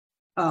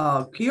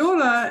Kia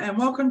ora and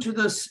welcome to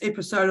this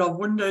episode of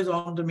Windows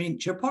on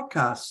Dementia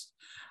podcast.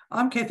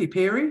 I'm Kathy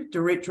Perry,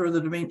 Director of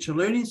the Dementia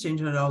Learning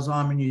Centre at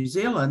Alzheimer New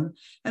Zealand,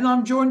 and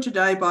I'm joined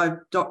today by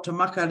Dr.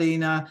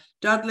 Macarena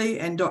Dudley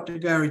and Dr.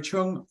 Gary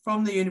Chung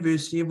from the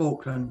University of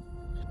Auckland.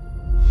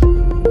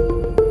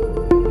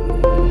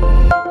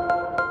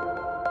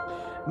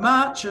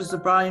 March is the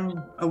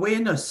Brain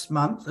Awareness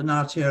Month in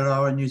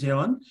Aotearoa, New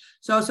Zealand,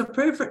 so it's a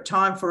perfect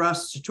time for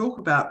us to talk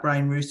about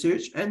brain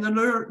research and the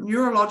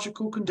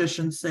neurological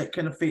conditions that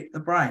can affect the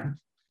brain.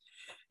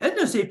 In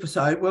this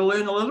episode, we'll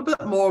learn a little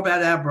bit more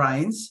about our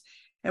brains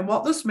and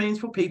what this means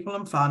for people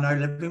in whānau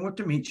living with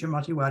dementia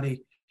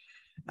Matiwari.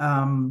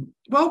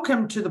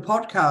 Welcome to the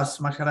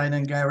podcast, Macarena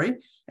and Gary,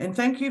 and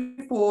thank you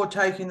for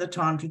taking the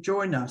time to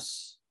join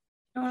us.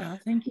 Oh,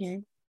 thank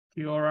you.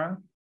 Kia ora.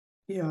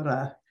 Kia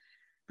ora.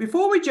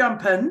 Before we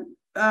jump in,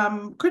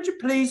 could you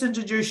please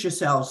introduce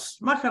yourselves?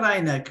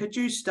 Macarena, could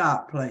you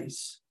start,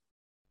 please?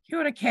 Kia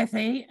ora,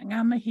 Kathy.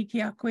 Ngā mihi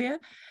ki a koe.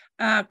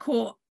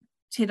 Ko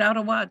Te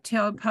Rarawa Te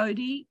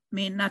Aupōuri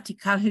me Ngāti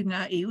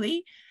Kahunga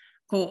iwi.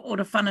 Ko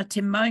Ora Whana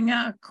Te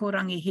Maunga, ko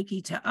Rangi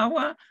Hiki Te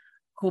Awa.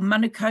 Ko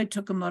Manukau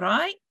tuku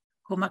marae.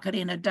 Ko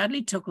Macarena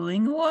Dudley tuku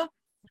ingoa.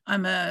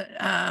 I'm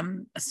a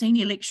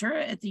senior lecturer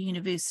at the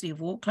University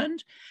of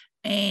Auckland,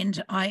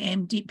 and I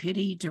am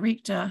Deputy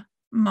Director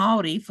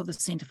Māori for the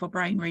Centre for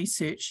Brain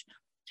Research.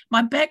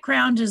 My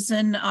background is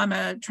I'm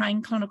a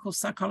trained clinical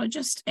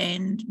psychologist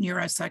and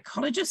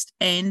neuropsychologist,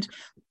 and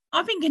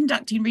I've been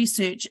conducting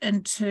research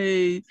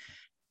into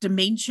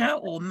dementia,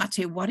 or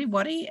mate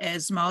wari,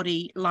 as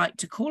Māori like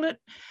to call it,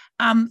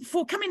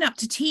 for coming up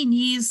to 10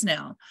 years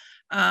now.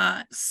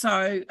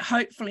 So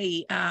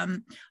hopefully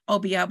I'll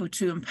be able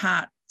to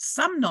impart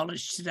some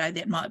knowledge today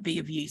that might be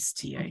of use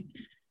to you.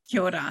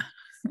 Kia ora.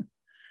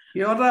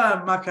 Kia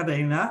ora,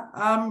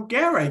 Macarena.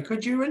 Gary,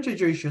 could you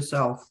introduce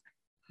yourself?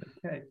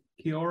 Okay,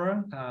 kia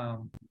ora.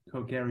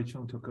 Ko Gary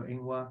Chung tuku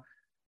ingoa.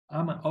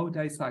 I'm an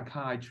old-age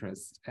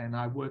psychiatrist, and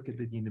I work at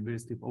the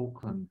University of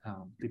Auckland,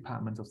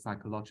 Department of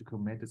Psychological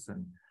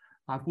Medicine.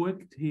 I've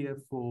worked here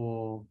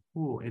for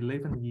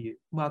 11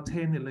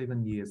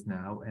 years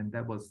now, and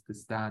that was the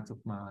start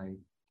of my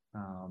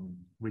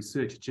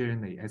research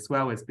journey, as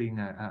well as being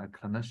a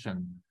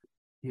clinician.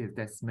 Yeah,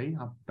 that's me.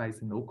 I'm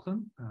based in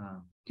Auckland.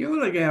 Kia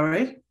ora,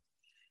 Gary.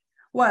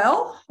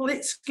 Well,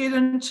 let's get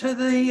into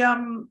the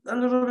a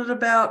little bit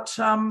about.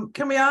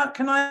 Can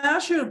I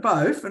ask you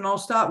both, and I'll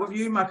start with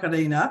you,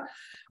 Macarena.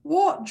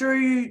 What drew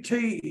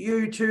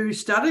you to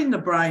studying the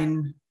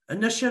brain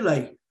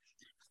initially?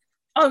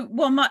 Oh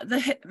well,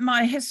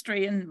 my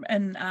history and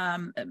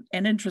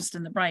interest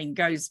in the brain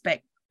goes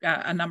back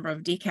a number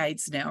of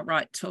decades now,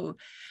 right to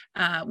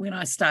when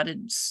I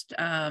started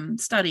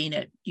studying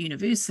at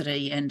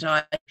university, and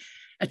I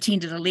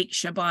attended a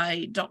lecture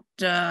by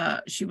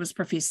she was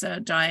Professor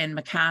Diane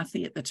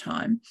McCarthy at the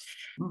time,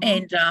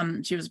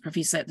 and she was a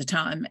professor at the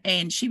time,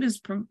 and she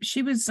was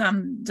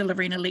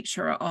delivering a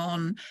lecture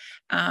on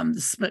the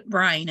split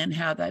brain and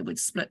how they would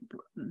split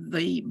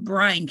the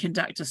brain,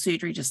 conduct a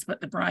surgery to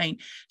split the brain,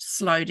 to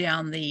slow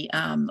down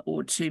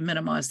or to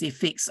minimise the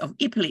effects of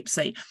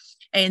epilepsy.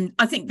 And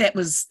I think that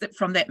was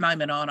from that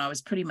moment on, I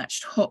was pretty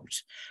much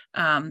hooked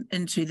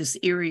into this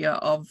area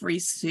of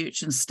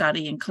research and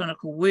study and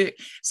clinical work.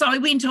 So I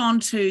went on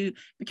to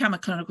become a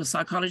clinical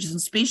psychologist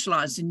and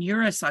specialised in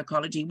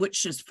neuropsychology,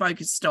 which is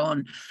focused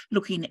on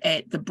looking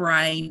at the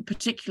brain,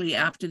 particularly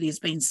after there's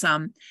been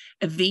some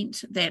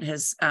event that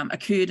has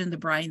occurred in the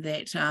brain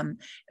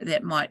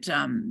that might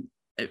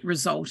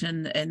result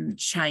in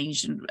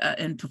change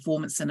in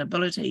performance and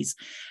abilities.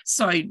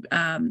 So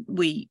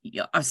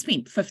I've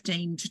spent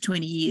 15 to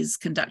 20 years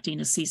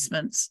conducting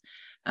assessments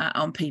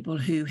on people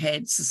who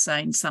had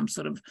sustained some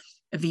sort of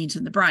event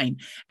in the brain,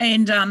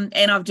 and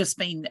I've just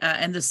been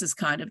and this is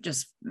kind of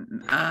just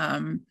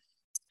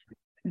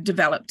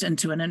developed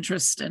into an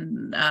interest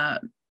in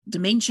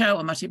dementia,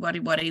 or mate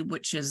wari,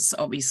 which is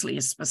obviously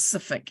a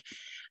specific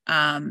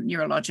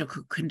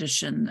neurological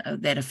condition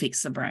that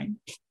affects the brain.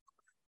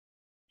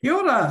 Kia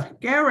ora,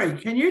 Gary,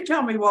 can you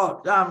tell me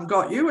what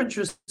got you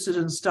interested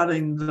in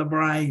studying the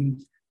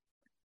brain?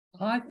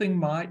 I think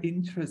my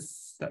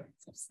interest of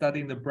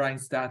studying the brain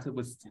started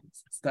with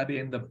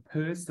studying the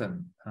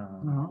person.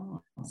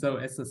 So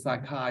as a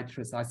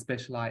psychiatrist, I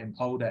specialize in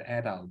older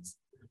adults,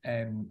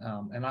 and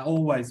I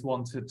always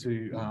wanted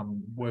to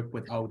work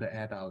with older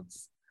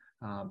adults.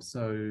 And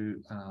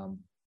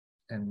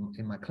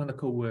in my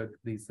clinical work,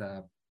 these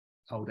are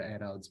older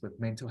adults with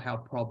mental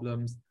health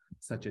problems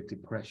such as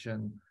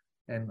depression.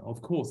 And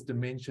of course,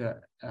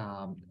 dementia,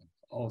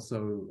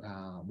 also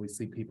we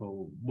see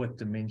people with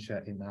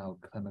dementia in our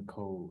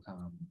clinical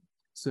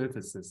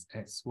services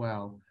as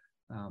well.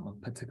 I'm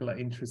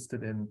particularly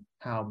interested in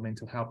how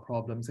mental health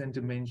problems and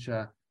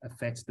dementia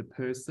affects the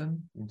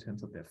person in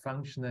terms of their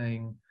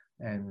functioning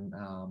and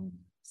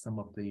some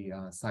of the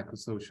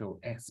psychosocial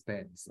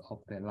aspects of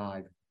their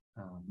life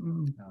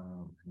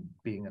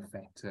being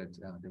affected,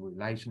 the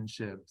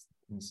relationships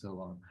and so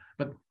on.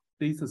 But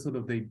these are sort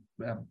of the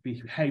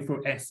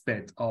behavioral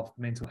aspect of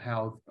mental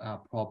health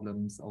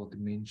problems or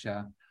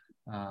dementia.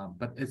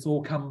 but it's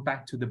all come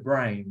back to the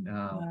brain.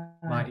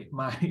 My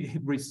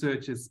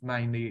research is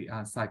mainly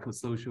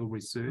psychosocial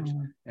research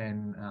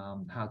and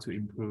how to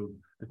improve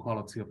the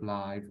quality of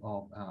life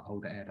of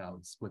older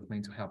adults with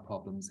mental health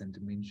problems and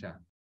dementia.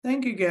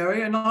 Thank you,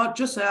 Gary. And I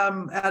just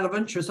out of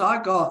interest,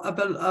 I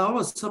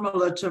was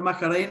similar to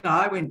Macarena.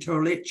 I went to a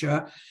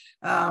lecture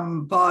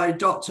by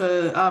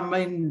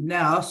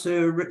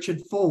Sir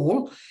Richard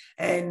Fall,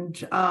 and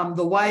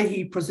the way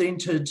he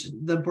presented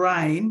the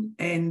brain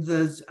and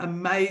the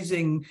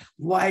amazing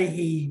way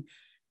he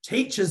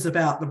teaches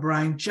about the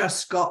brain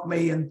just got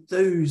me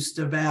enthused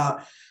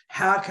about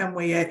how can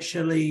we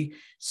actually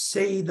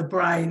see the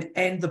brain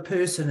and the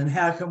person and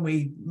how can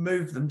we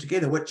move them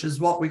together, which is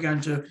what we're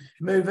going to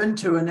move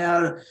into in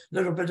our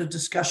little bit of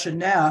discussion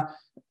now.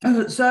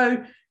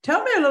 So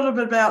tell me a little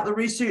bit about the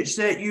research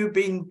that you've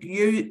been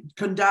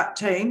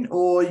conducting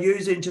or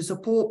using to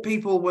support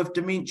people with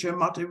dementia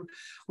mate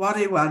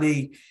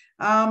wari.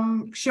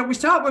 Shall we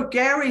start with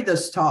Gary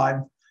this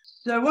time?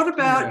 So what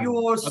about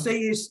your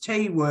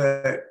CST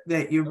work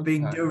that you've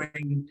been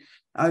doing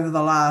over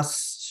the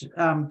last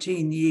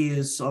 10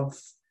 years of?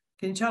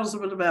 Can you tell us a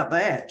bit about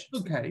that?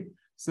 Okay,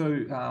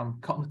 so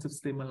cognitive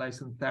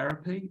stimulation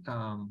therapy.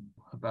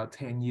 About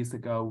 10 years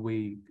ago,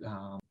 we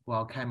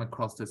came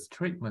across this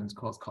treatment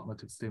called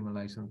cognitive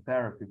stimulation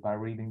therapy by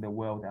reading the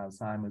World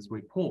Alzheimer's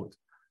Report,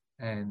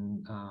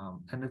 and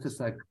it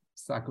is a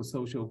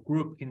psychosocial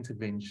group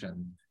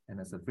intervention, and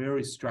it's a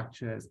very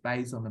structured. It's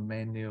based on a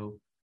manual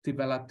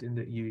developed in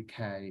the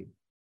UK.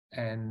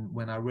 And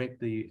when I read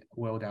the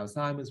World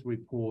Alzheimer's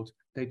Report,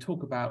 they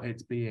talk about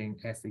it being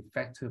as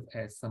effective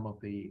as some of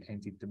the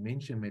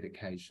anti-dementia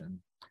medication.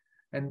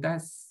 And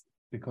that's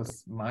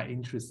because my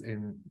interest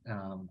in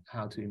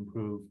how to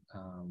improve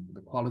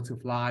the quality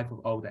of life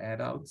of older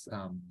adults,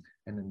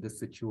 and in this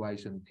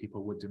situation,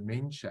 people with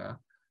dementia,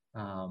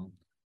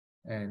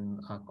 and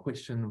I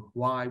question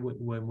why we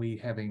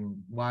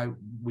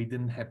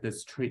didn't have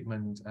this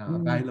treatment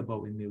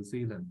available in New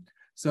Zealand.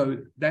 So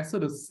that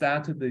sort of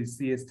started the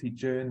CST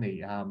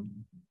journey,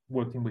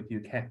 working with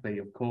you, Kathy,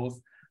 of course,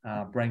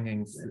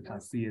 bringing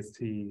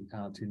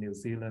CST to New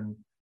Zealand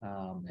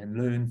and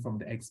learn from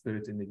the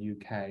experts in the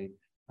UK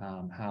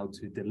how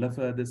to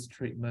deliver this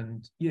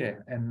treatment. Yeah,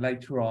 and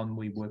later on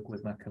we work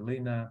with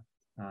Macarena,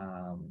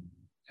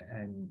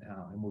 and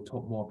we'll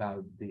talk more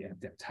about the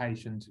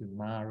adaptation to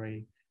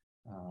Māori.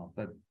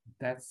 But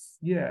that's,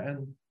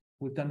 and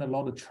we've done a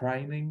lot of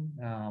training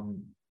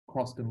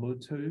across the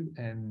Mutu,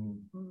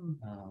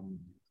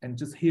 and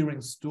just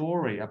hearing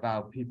story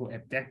about people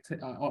adopting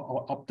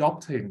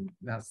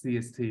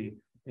CST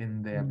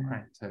in their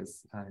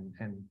practice,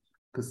 and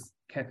because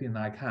Kathy and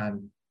I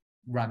can't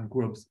run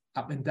groups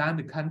up and down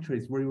the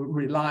countries, we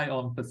rely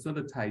on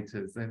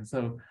facilitators, and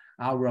so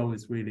our role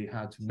is really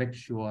how to make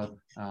sure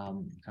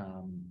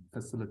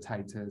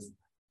facilitators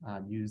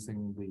are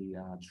using the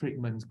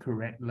treatment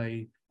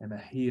correctly and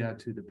adhere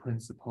to the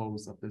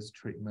principles of this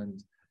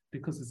treatment,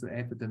 because it's an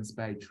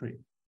evidence-based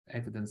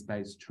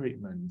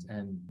treatment.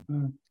 And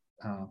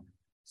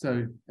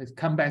so it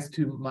comes back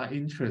to my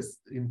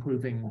interest in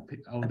improving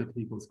older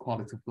people's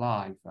quality of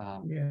life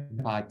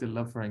by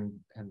delivering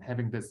and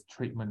having this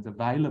treatment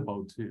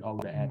available to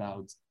older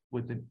adults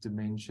with the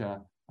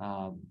dementia,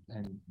 and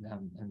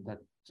that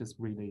just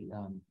really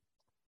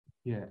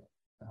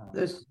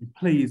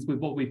pleased with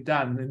what we've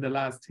done in the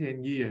last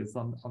 10 years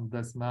on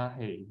this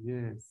mahi.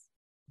 Yes.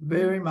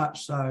 Very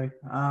much so.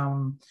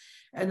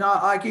 And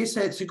I guess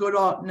that's a good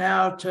option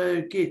now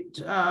to get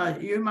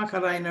you,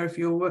 Macarena, if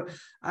you're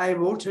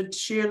able to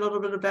share a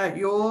little bit about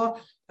your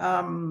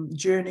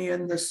journey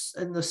in the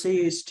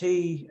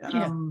CST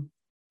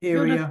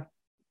area.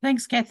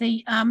 Thanks,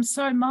 Kathy.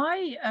 So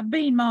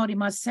being Māori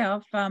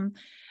myself,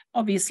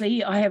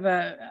 obviously I have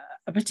a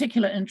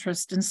particular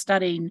interest in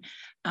studying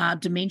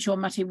dementia or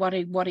mate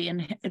wari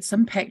and its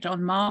impact on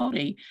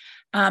Māori.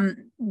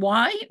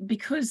 Why?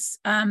 Because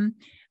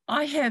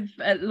I have,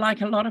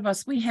 like a lot of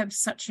us, we have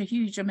such a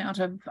huge amount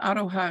of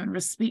aroha and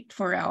respect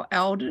for our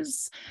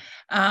elders.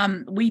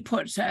 We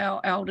put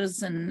our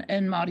elders in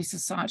Māori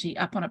society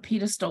up on a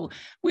pedestal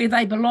where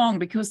they belong,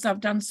 because they've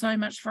done so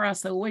much for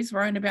us. They're always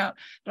worrying about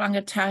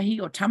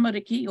rangatahi or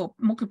tamariki or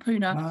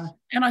mokopuna.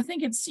 And I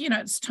think it's,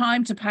 it's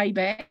time to pay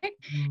back.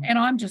 And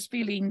I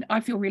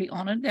feel really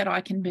honoured that I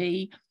can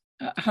be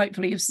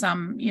hopefully of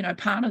some,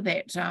 part of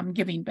that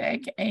giving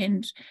back.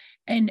 And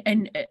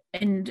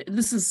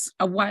this is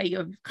a way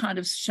of kind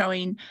of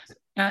showing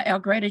our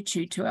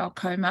gratitude to our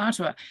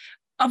kaumātua.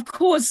 Of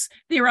course,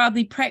 there are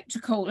the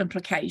practical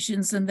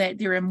implications in that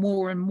there are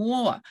more and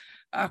more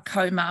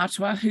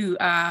kaumātua who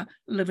are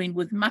living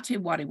with mate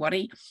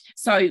wari.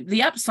 So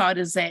the upside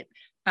is that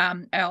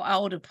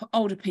our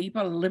older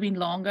people are living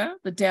longer.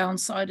 The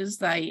downside is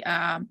they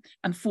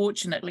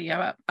unfortunately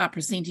are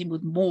presenting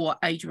with more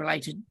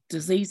age-related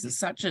diseases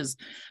such as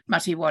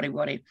mate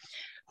wari.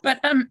 But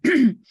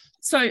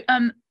so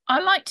I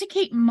like to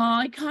keep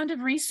my kind of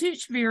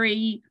research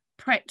very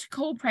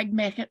practical,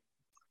 pragmatically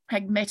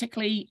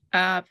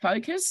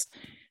focused.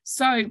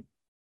 So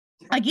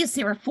I guess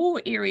there are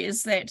 4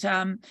 areas that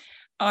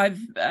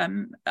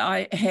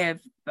I have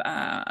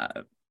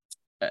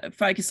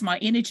focused my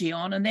energy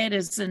on, and that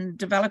is in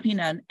developing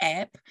an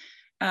app,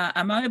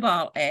 a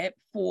mobile app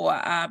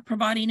for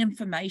providing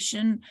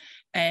information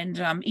and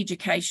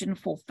education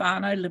for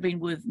whānau living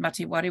with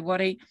mate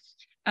wareware.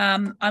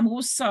 I'm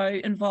also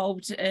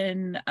involved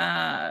in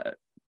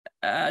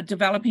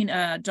developing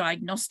a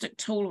diagnostic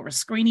tool or a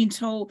screening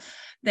tool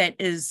that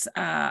is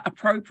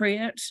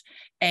appropriate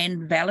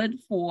and valid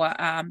for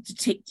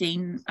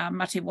detecting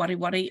mate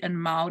wareware in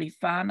Māori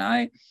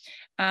whānau.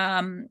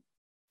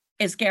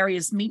 As Gary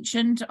has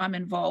mentioned, I'm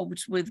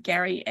involved with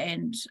Gary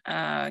and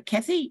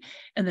Kathy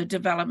in the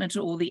development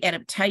or the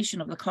adaptation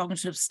of the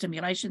cognitive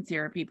stimulation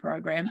therapy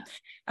program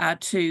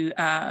to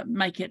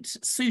make it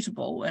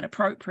suitable and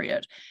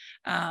appropriate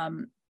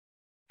and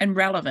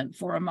relevant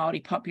for a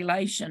Māori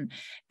population.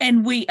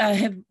 And we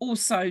have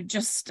also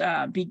just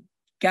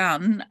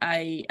begun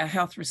a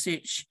Health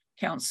Research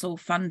Council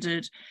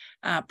funded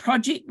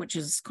project, which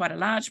is quite a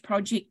large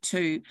project,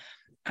 to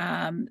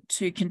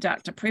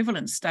conduct a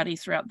prevalence study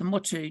throughout the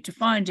motu to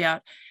find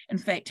out, in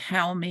fact,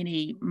 how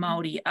many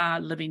Māori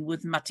are living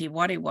with mate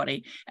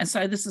wareware. And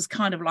so this is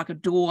kind of like a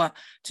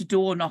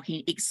door-to-door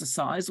knocking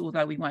exercise,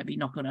 although we won't be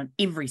knocking on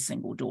every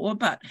single door,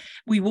 but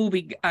we will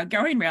be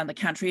going around the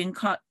country. And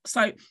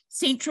so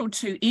central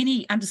to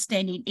any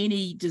understanding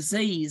any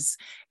disease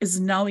is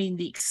knowing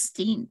the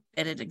extent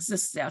that it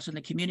exists out in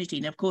the community.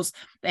 And of course,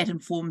 that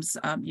informs,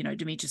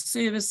 dementia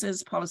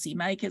services, policy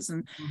makers.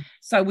 And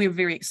so we're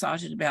very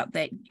excited about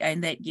that.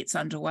 And that gets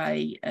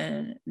underway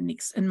in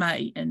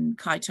May in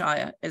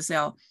Kaitaia as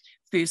our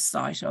first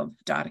site of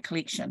data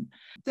collection.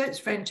 That's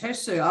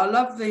fantastic. I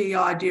love the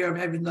idea of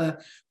having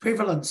the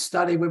prevalence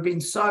study. We've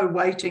been so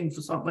waiting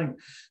for something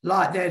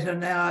like that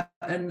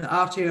in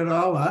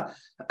Aotearoa.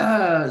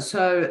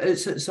 So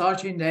it's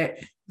exciting that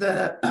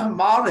the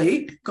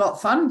Māori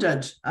got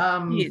funded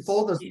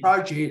for this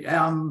project.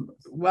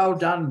 Well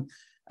done.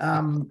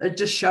 It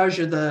just shows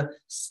you the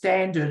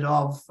standard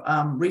of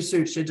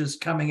research that is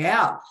coming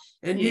out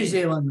in New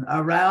Zealand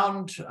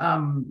around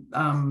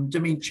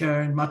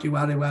dementia and mate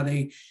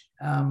wareware.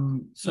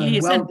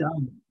 Well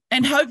done.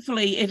 And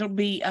hopefully it'll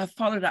be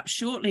followed up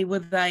shortly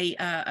with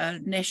a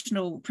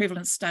national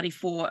prevalence study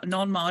for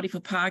non-Māori, for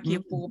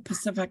Pākehā, for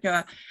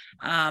Pacifica,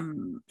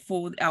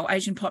 for our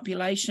Asian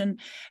population.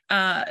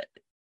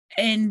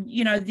 And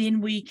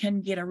then we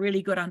can get a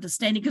really good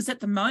understanding, because at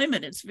the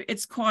moment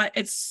it's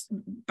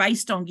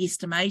based on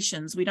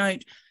guesstimations.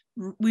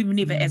 We've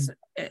never,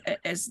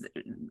 as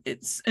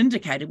it's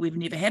indicated, we've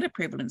never had a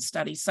prevalence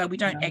study, so we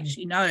don't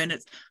actually know, and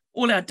it's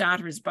all our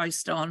data is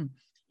based on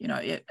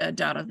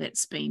data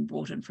that's been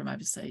brought in from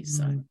overseas.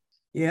 So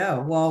yeah,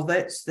 well,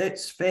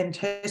 that's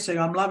fantastic.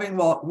 I'm loving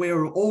what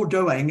we're all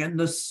doing in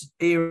this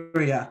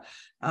area,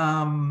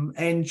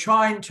 and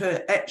trying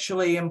to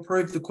actually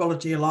improve the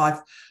quality of life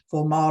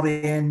for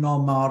Māori and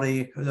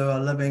non-Māori who are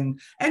living,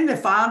 and the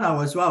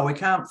whānau as well. We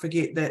can't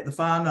forget that the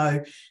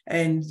whānau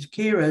and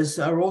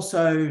carers are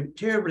also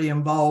terribly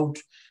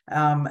involved,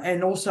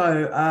 and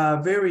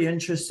also very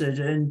interested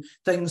in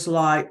things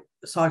like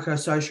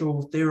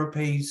psychosocial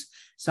therapies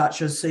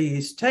such as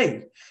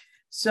CST.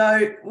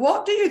 So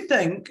what do you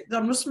think,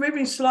 I'm just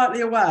moving slightly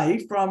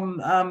away from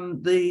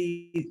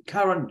the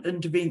current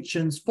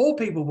interventions for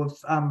people with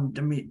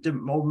mate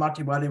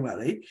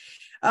wareware,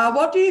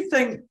 what do you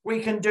think we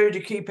can do to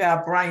keep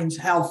our brains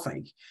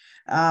healthy?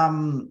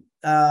 And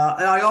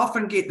I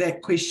often get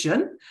that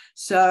question.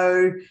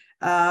 So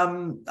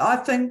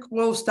I think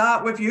we'll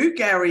start with you,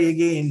 Gary,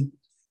 again.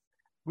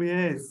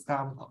 Yes,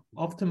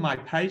 often my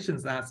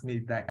patients ask me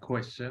that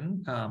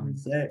question.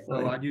 Exactly.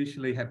 So I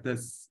usually have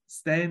this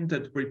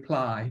standard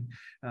reply.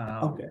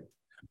 Okay.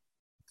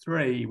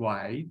 3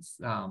 ways.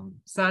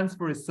 Sounds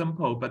very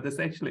simple, but there's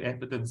actually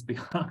evidence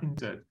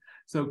behind it.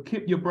 So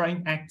keep your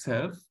brain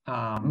active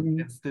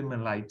and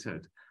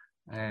stimulated.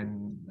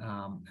 And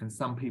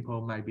some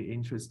people may be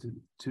interested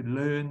to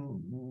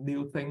learn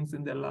new things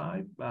in their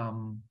life.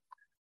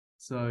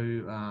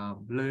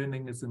 So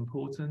learning is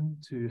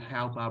important to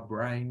help our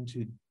brain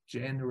to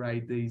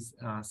generate these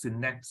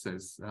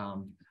synapses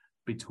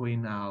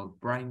between our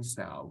brain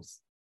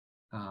cells.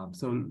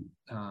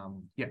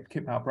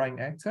 Keep our brain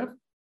active.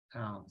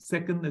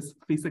 Second is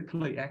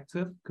physically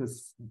active,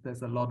 because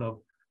there's a lot of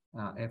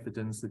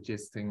evidence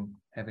suggesting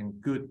having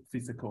good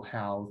physical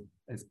health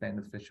is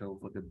beneficial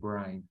for the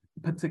brain,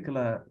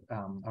 particularly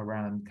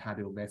around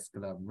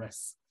cardiovascular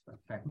risk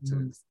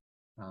factors.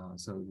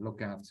 So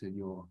look after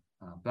your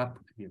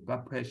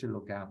blood pressure,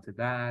 look after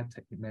that,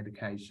 take your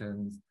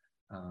medications,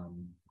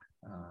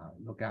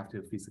 look after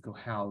your physical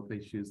health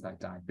issues like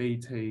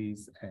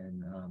diabetes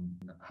and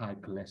high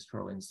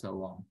cholesterol and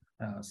so on.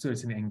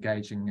 Certainly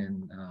engaging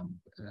in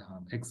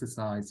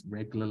exercise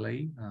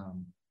regularly.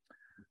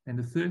 And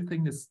the third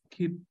thing is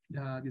keep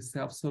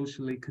yourself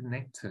socially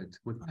connected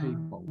with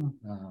people,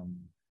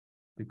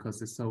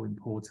 because it's so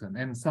important.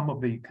 And some of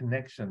the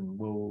connection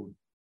will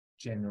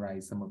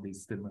generate some of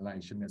these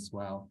stimulation as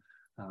well.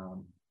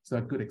 So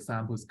a good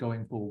example is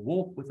going for a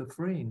walk with a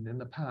friend in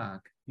the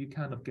park. You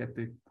kind of get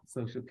the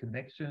social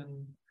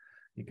connection,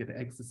 you get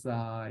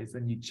exercise,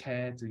 and you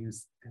chat,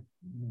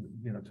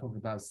 talk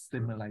about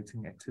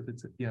stimulating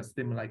activity,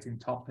 stimulating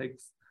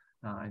topics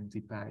and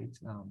debate.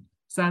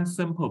 Sounds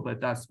simple,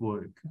 but that's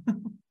work.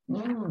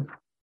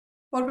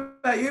 What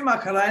about you,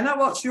 Macarena?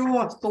 What's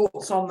your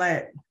thoughts on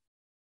that?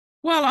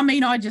 Well, I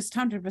mean, I just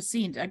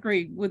 100%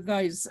 agree with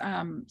those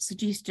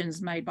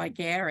suggestions made by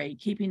Gary.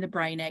 Keeping the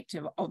brain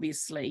active,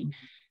 obviously,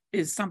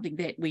 is something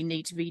that we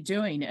need to be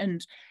doing.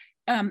 And,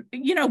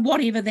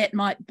 whatever that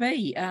might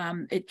be,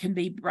 it can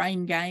be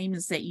brain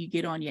games that you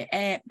get on your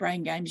app,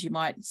 brain games you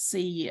might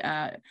see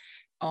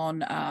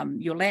on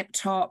your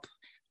laptop,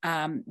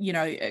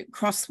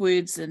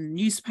 crosswords and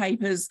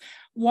newspapers,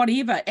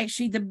 whatever.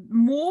 Actually, the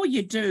more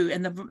you do,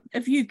 and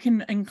if you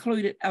can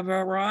include a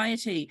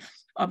variety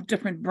of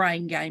different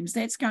brain games,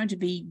 that's going to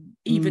be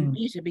even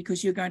better,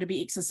 because you're going to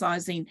be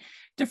exercising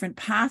different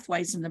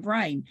pathways in the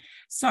brain.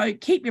 So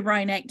keep your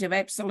brain active,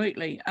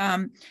 absolutely.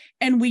 And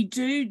we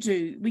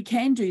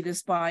can do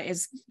this by,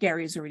 as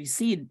Gary has already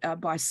said,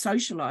 by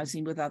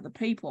socializing with other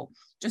people.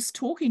 Just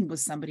talking with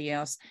somebody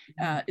else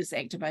is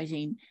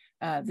activating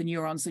the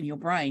neurons in your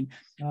brain.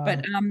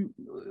 But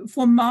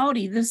for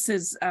Māori, this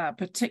is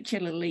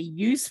particularly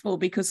useful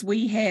because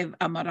we have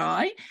a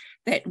marae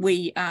that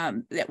we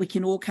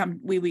can all come,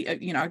 where we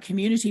a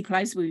community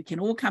place where we can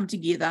all come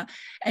together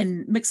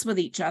and mix with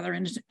each other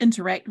and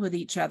interact with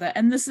each other.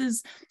 And this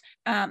is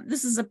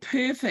a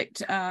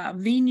perfect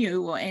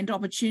venue and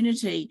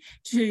opportunity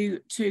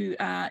to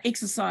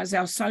exercise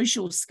our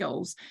social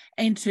skills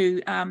and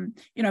to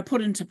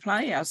put into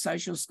play our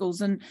social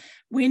skills. And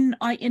when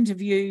I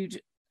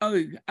interviewed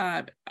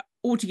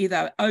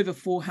altogether over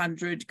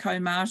 400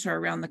 kaumata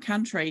around the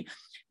country,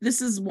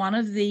 this is one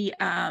of the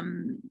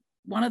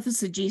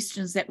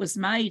suggestions that was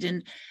made,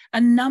 and a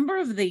number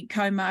of the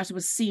kaumata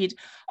was said,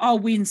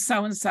 when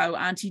so-and-so,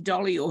 Auntie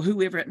Dolly or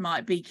whoever it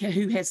might be,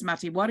 who has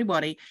mate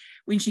wari,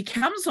 when she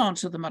comes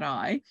onto the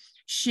marae,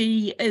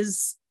 she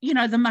is,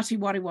 the mate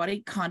wari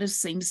kind of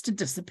seems to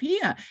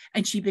disappear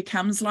and she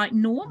becomes like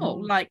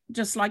normal,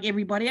 just like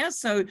everybody else.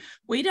 So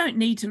we don't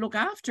need to look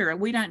after her.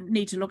 We don't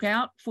need to look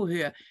out for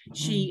her.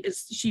 She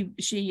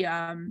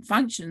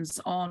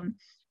functions on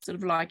sort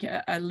of like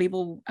a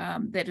level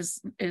that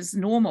is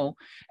normal.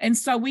 And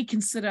so we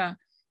think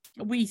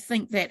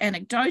that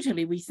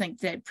anecdotally, we think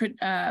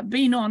that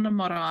being on the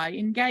marae,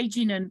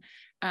 engaging in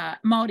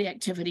Māori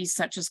activities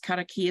such as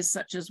karakia,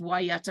 such as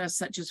waiata,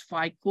 such as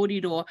whai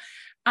kōrero,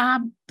 are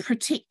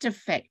protective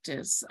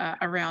factors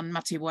around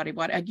mate wari,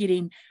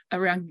 getting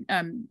around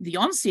the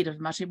onset of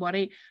mate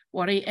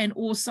wari, and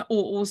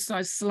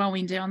also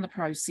slowing down the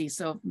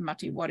process of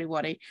mate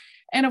wari.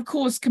 And of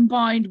course,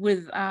 combined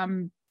with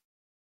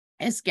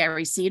as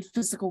Gary said,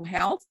 physical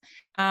health,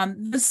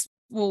 this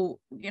will,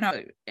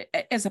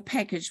 as a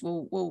package,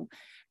 will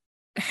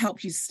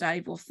help you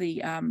stave off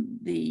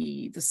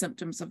the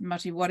symptoms of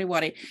mate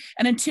wari.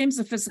 And in terms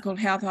of physical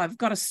health, I've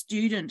got a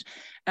student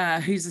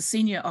who's a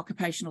senior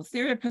occupational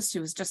therapist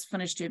who has just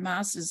finished her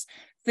master's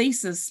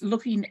thesis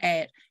looking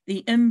at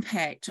the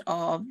impact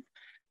of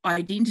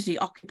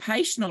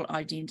occupational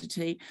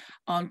identity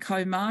on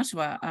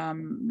kaumātua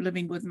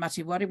living with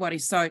mate wari.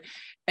 So,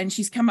 and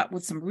she's come up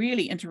with some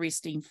really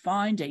interesting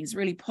findings,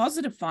 really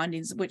positive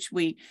findings, which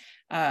we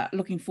are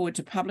looking forward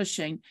to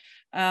publishing.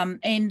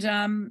 And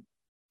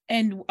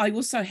I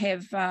also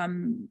have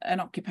an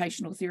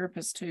occupational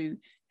therapist who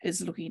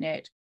is looking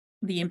at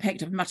the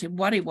impact of mate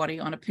wari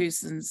on a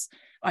person's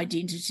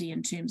identity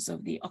in terms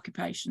of the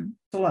occupation.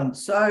 Excellent.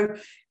 So,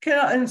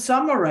 in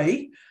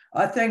summary,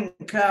 I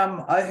think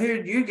I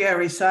heard you,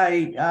 Gary,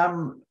 say a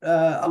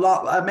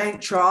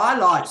mantra I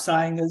like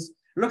saying is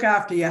look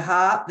after your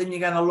heart, then you're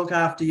going to look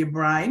after your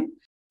brain.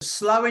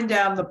 Slowing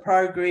down the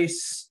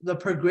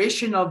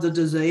progression of the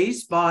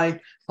disease by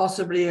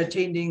possibly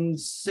attending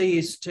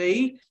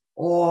CST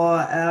or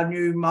our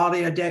new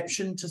Māori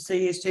adaptation to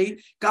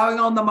CST, going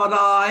on the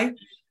marae,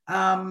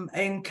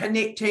 and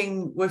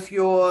connecting with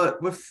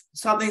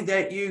something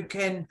that you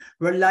can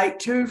relate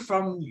to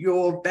from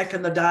your back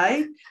in the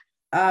day.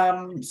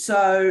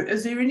 So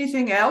is there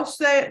anything else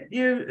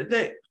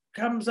that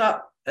comes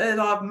up that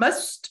I've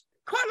missed?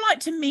 Quite like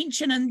to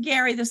mention, and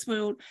Gary, this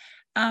will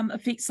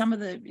affect some of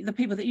the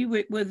people that you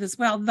work with as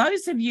well.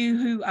 Those of you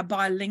who are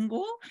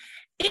bilingual,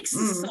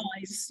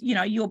 exercise,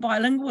 your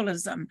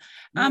bilingualism,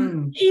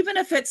 even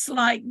if it's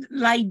like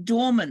laid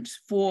dormant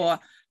for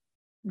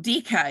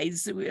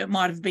decades. You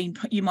might have been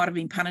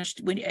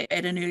punished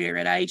at an earlier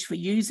age for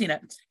using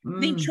it.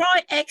 Then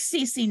try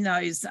accessing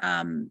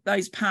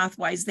those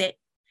pathways, that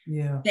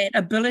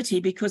ability,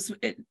 because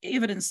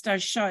evidence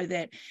does show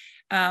that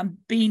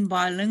being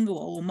bilingual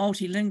or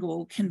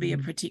multilingual can be a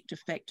protective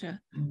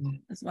factor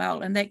as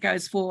well, and that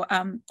goes for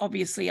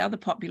obviously other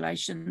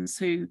populations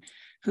who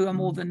are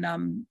more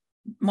than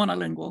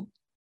monolingual.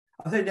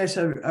 I think that's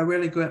a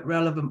really good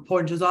relevant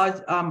point. As I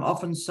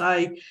often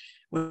say,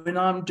 when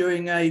I'm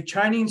doing a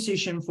training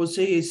session for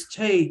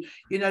CST,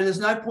 you know, there's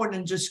no point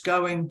in just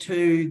going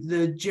to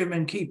the gym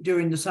and keep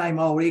doing the same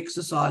old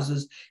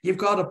exercises. You've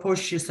got to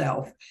push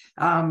yourself.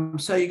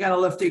 So you're going to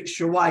lift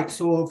extra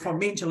weights, or from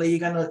mentally, you're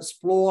going to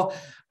explore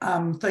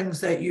things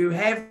that you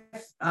have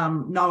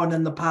known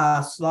in the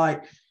past.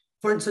 Like,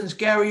 for instance,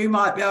 Gary, you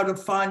might be able to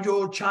find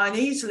your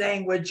Chinese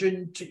language,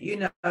 and you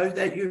know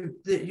that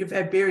you've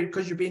had buried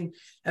because you've been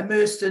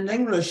immersed in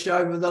English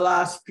over the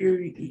last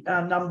few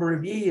number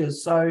of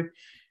years. So,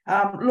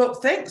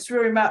 look, thanks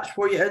very much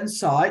for your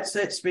insights.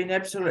 That's been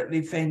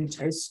absolutely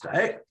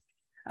fantastic.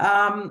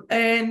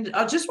 And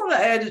I just want to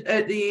add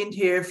at the end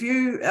here, if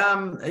you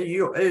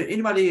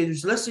anybody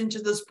who's listening to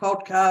this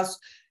podcast,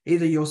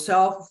 either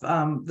yourself,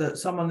 that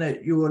someone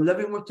that you are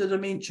living with the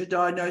dementia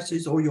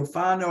diagnosis, or your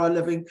whānau are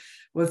living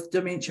with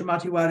dementia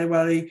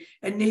matiwareware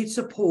and need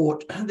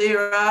support,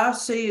 there are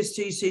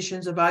CST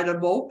sessions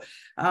available,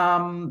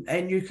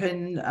 and you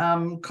can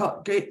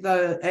get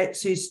the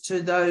access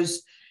to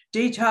those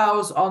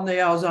details on the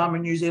Alzheimer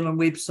New Zealand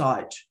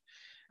website.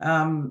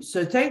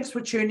 So thanks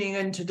for tuning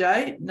in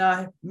today.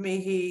 Ngā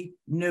mihi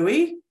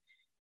nui.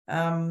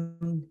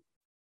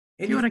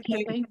 Kia ora,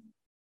 Kathy.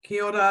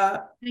 Kia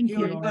ora. Thank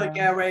you. Kia ora,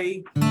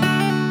 Gary.